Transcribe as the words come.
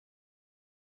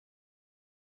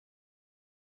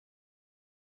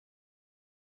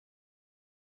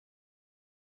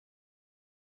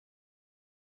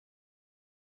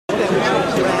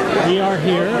are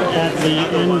here at the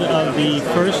end of the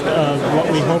first of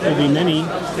what we hope will be many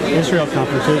Israel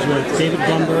conferences with David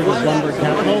Blumberg of Blumberg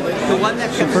Capital.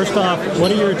 So first off,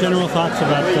 what are your general thoughts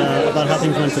about how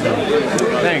things went today?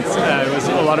 Thanks. It was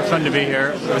a lot of fun to be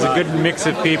here. It was a good mix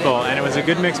of people, and it was a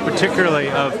good mix particularly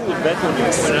of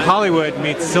Hollywood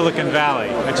meets Silicon Valley,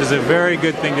 which is a very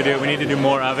good thing to do. We need to do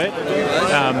more of it.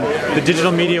 The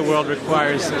digital media world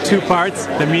requires two parts,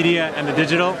 the media and the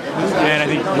digital, and I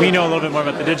think we know a little bit more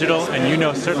about the digital, and you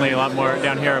know certainly a lot more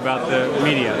down here about the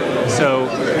media. So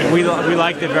we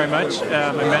liked it very much.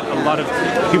 I met a lot of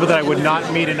people that I would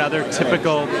not meet in other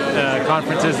typical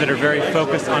conferences that are very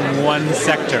focused on one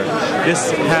sector.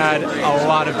 This had a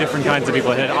lot of different kinds of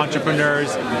people. It had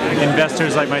entrepreneurs,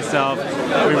 investors like myself.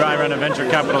 I run a venture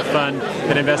capital fund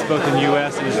that invests both in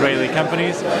U.S. and Israeli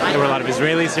companies. There were a lot of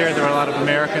Israelis here, there were a lot of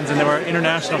Americans, and there were an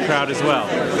international crowd as well.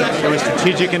 There were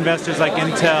strategic investors like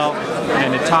Intel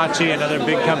and Hitachi and other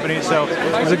big companies, so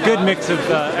it was a good mix of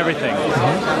everything,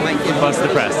 plus the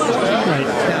press. Right.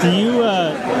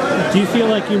 Do you feel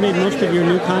like you made most of your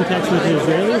new contacts with the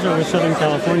Israelis or with Southern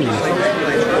Californians?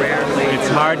 It's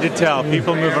hard to tell.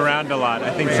 People move around a lot.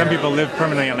 I think some people live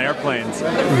permanently on airplanes,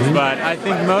 but I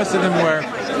think most of them were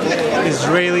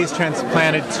Israelis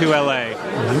transplanted to LA.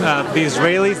 The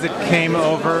Israelis that came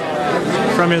over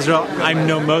from Israel, I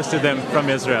know most of them from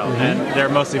Israel, and they're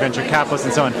mostly venture capitalists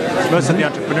and so on. Most of the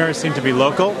entrepreneurs seem to be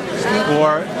local,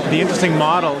 or the interesting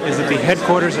model is that the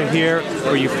headquarters are here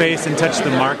where you face and touch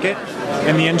the market,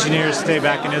 and the engineers stay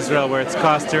back in Israel where it's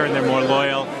costlier and they're more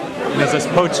loyal. And there's this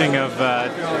poaching of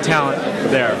talent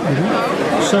there.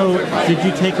 So, did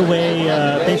you take away,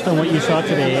 based on what you saw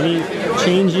today, any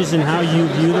changes in how you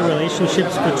view the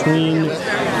relationships between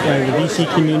the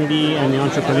VC community and the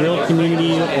entrepreneurial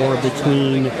community, or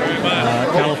between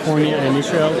California and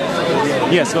Israel?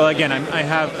 Yes, well, again, I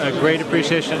have a greater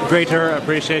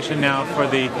appreciation now for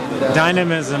the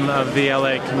dynamism of the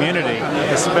LA community,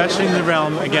 especially in the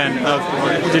realm, again, of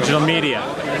digital media.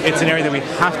 It's an area that we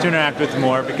have to interact with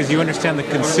more because you understand the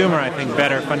consumer, I think,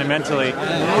 better fundamentally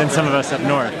than some of us up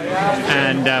north.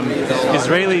 And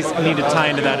Israelis need to tie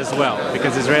into that as well,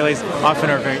 because Israelis often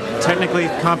are very technically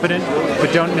competent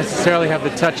but don't necessarily have the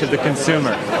touch of the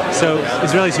consumer. So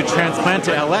Israelis who transplant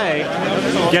to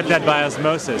LA get that by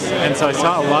osmosis. And so I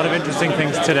saw a lot of interesting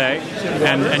things today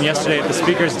and yesterday at the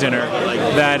speakers dinner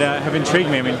that have intrigued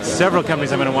me. I mean, several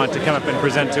companies I'm going to want to come up and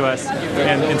present to us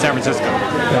in San Francisco.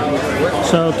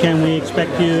 So can we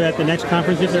expect you at the next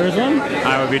conference if there is one?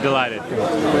 I would be delighted.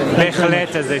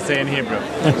 Bechelet, as they say in Hebrew.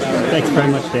 Thanks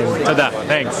very much, David. Toda.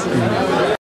 Thanks.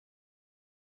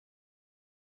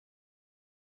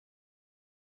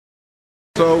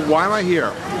 So why am I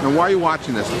here? And why are you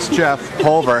watching this? It's Jeff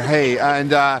Pulver. Hey, and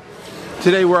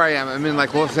today where I am, I'm in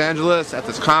Los Angeles at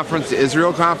this conference, the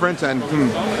Israel conference, and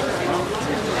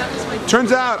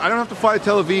turns out I don't have to fly to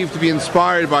Tel Aviv to be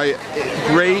inspired by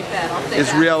great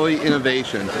Israeli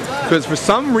innovation. Because for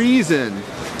some reason,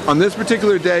 on this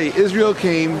particular day, Israel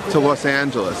came to Los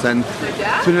Angeles, and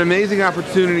it's been an amazing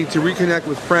opportunity to reconnect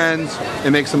with friends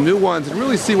and make some new ones and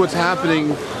really see what's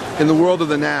happening in the world of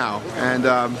the now. And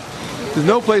there's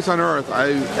no place on earth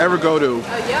I ever go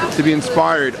to be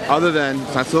inspired other than,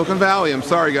 it's not Silicon Valley, I'm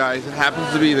sorry guys, it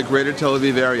happens to be the greater Tel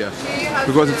Aviv area.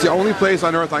 Because it's the only place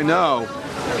on earth I know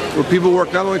where people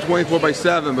work not only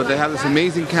 24/7, but they have this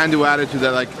amazing can-do attitude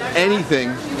that like anything,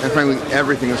 and frankly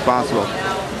everything is possible.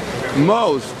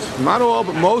 Most, not all,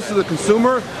 but most of the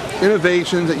consumer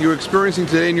innovations that you're experiencing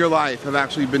today in your life have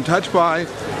actually been touched by,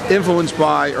 influenced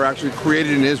by, or actually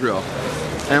created in Israel.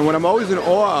 And what I'm always in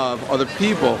awe of are the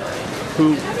people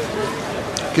who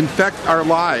can affect our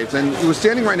lives. And you were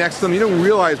standing right next to them, you don't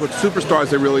realize what superstars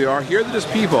they really are. Here they're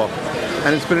just people.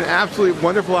 And it's been an absolutely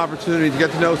wonderful opportunity to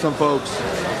get to know some folks,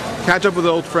 catch up with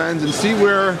old friends, and see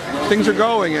where things are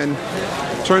going. And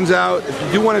it turns out, if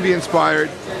you do want to be inspired,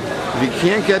 if you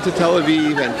can't get to Tel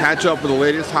Aviv and catch up with the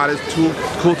latest, hottest,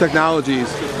 cool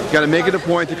technologies, you got to make it a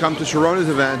point to come to Sharona's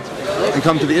event and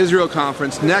come to the Israel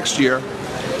conference next year,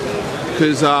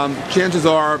 because chances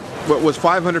are, what was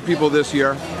 500 people this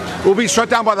year will be shut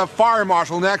down by the fire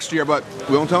marshal next year, but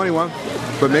we won't tell anyone.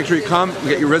 But make sure you come,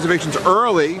 get your reservations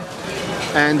early,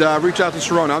 and reach out to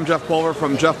Sharona. I'm Jeff Pulver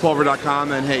from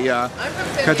jeffpulver.com, and hey,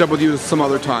 catch up with you some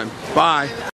other time. Bye.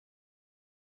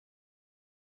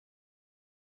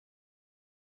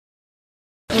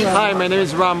 Hi, my name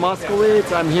is Ram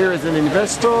Moskowitz. I'm here as an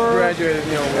investor.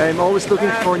 I'm always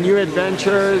looking for new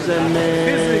adventures, and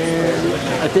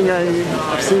I think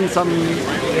I've seen some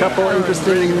couple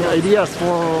interesting ideas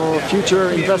for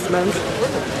future investments.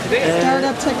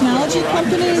 Startup technology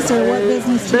companies, or what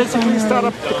business? Basically,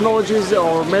 startup technologies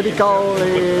or medical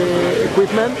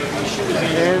equipment.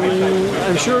 and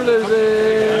I'm sure there's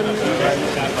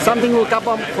something will come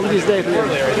up from this day here.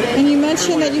 And you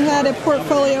mentioned that you had a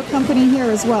portfolio company here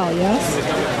as well, yes?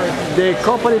 The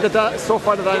company so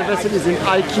far that I invested is in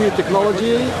IQ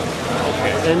Technology,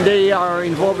 and they are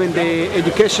involved in the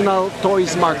educational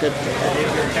toys market.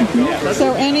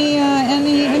 So any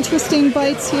interesting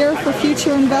bites here for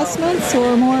future investments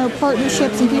or more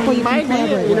partnerships and people you can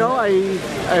collaborate with?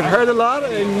 I've heard a lot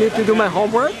and need to do my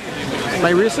homework, my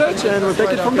research, and we'll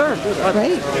take it from there.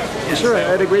 Great. Sure, I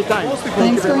had a great time.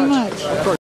 Thanks very much. Of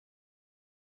course.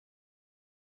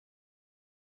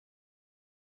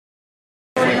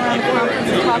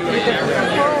 Talk to the different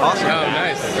people. Awesome. Oh,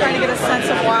 nice. Trying to get a sense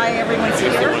of why everyone's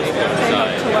here. They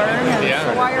hope to learn. And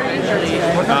so why are you here today?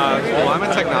 Well, I'm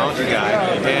a technology guy,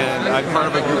 and I'm part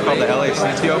of a group called the LA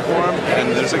CTO Forum,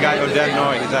 and there's a guy, Oded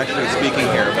Noy, who's actually speaking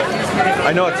here. But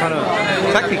I know a ton of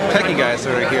techie guys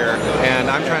that are here, and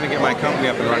I'm trying to get my company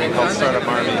up and running called Startup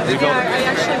Army. I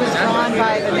actually was drawn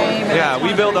by the name. Yeah,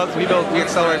 we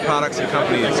accelerate products and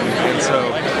companies, and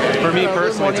so for me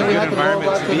personally, it's a good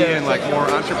environment to be in, like more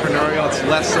entrepreneurial. It's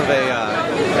less of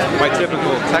my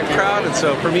typical tech crowd, and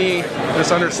so for me,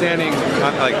 this understanding,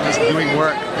 like just doing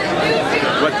work,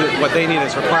 what they need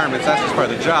as requirements, that's just part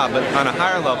of the job. But on a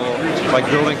higher level, like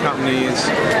building companies,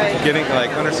 getting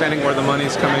understanding where the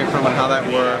money's coming from and how that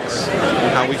works,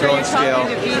 and how we grow and scale. So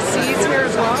you're talking to VCs here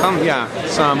as well?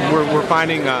 Some. We're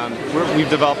finding we've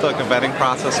developed like a vetting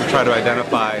process to try to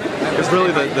identify. Because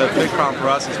really the big problem for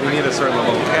us is we need a certain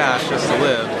level of cash just to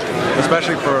live,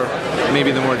 especially for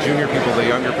maybe the more junior people, the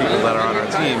younger people that are on our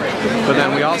team. But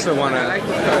then we also want to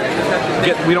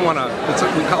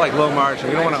we call it like low margin.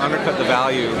 We don't want to undercut the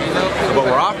value of what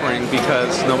we're offering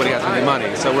because nobody has any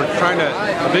money. So we're trying to,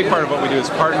 a big part of what we do is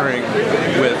partnering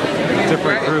with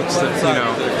different groups that,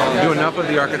 do enough of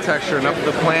the architecture, enough of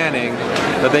the planning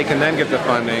that they can then get the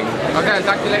funding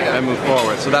and move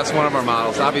forward. So that's one of our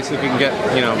models. Obviously if we can get,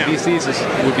 VCs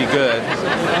would be good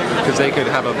because they could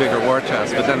have a bigger war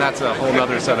chest, but then that's a whole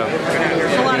other set of,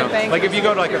 like if you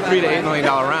go to like a $3 to $8 million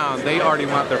round, they already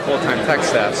want their full-time tech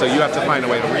staff, so we have to find a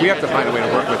way to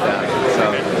work with that.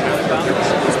 So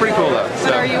it's pretty cool though.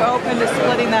 But are you open to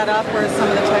splitting that up where some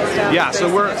of the tech staff? Yeah,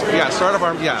 so we're Startup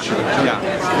Army.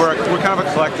 We're kind of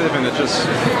a collective, and it's just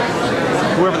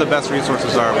whoever the best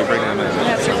resources are, we bring them in.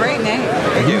 That's a great name.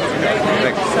 Thank you.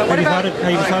 Thanks. So Have you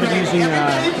thought of using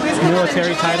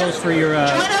military titles for your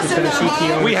instead of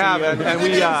CTO? We have, and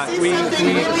we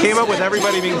came up with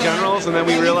everybody being generals, and then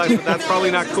we realized that that's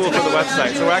probably not cool for the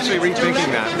website. So we're actually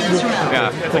rethinking that. Yeah,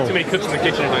 it's like too many cooks in the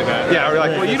kitchen like that. Yeah, we're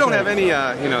like, well, you don't have any,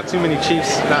 too many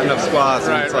chiefs, not enough squads.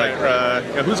 And it's like,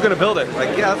 who's going to build it?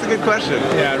 Like, yeah, that's a good question.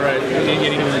 Yeah, right.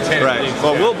 Right.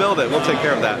 Well, we'll build it. We'll take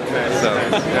care of that.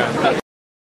 So.